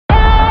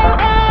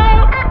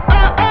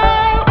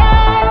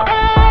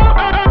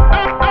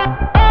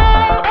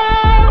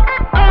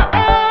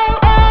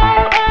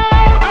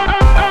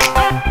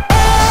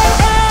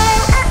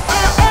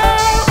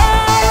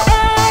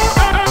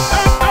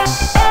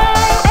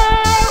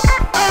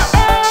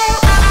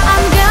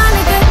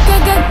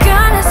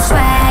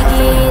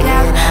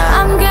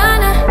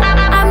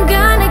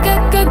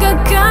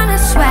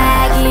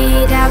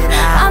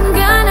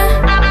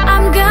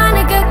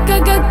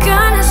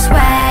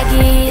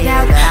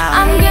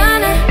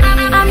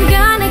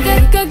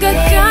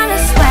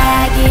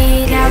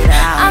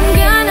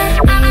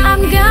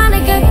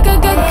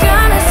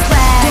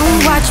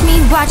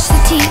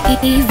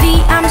TV.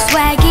 I'm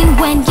swagging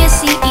when you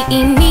see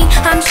me.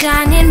 I'm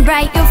shining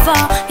bright, you'll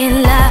fall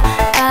in love.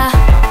 I'm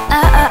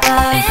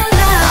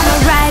a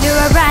rider,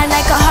 I ride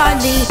like a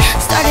Harley.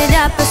 Start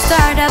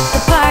up the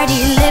party,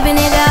 living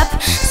it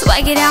up.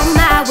 Swag it out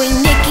my way,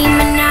 Nicki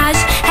Minaj,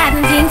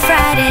 having Pink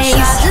Fridays.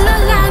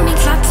 Line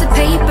makes lots of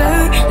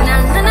paper.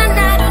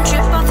 Nah, don't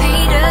trip off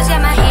haters. Yeah,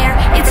 my hair,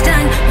 it's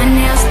done, my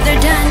nails, they're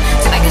done.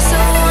 Swag is so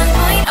on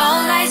point,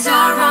 all eyes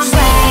are on me.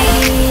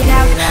 Swag it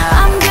out,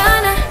 I'm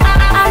gonna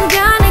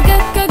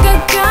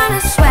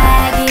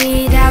swag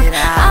it out.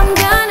 I'm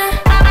gonna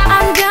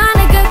swag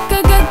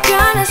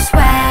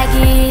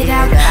it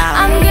out.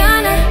 I'm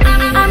gonna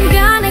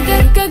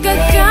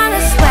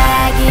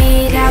swag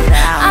it out.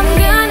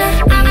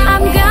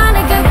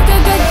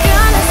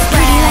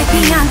 Pretty like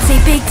Beyonce,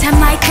 big time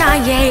like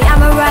Kanye.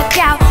 I'ma rock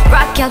out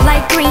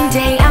like Green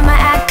Day. I'ma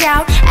act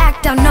out,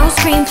 no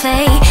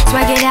screenplay.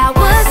 Swag it out,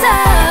 what's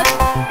up?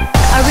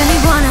 I really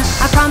wanna,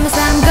 I promise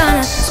that I'm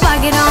gonna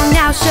swag it on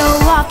now, show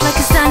off like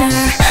a stunner.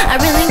 I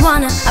really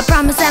wanna, I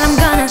promise that I'm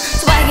gonna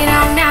swag it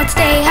on now,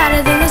 stay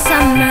hotter than the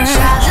summer.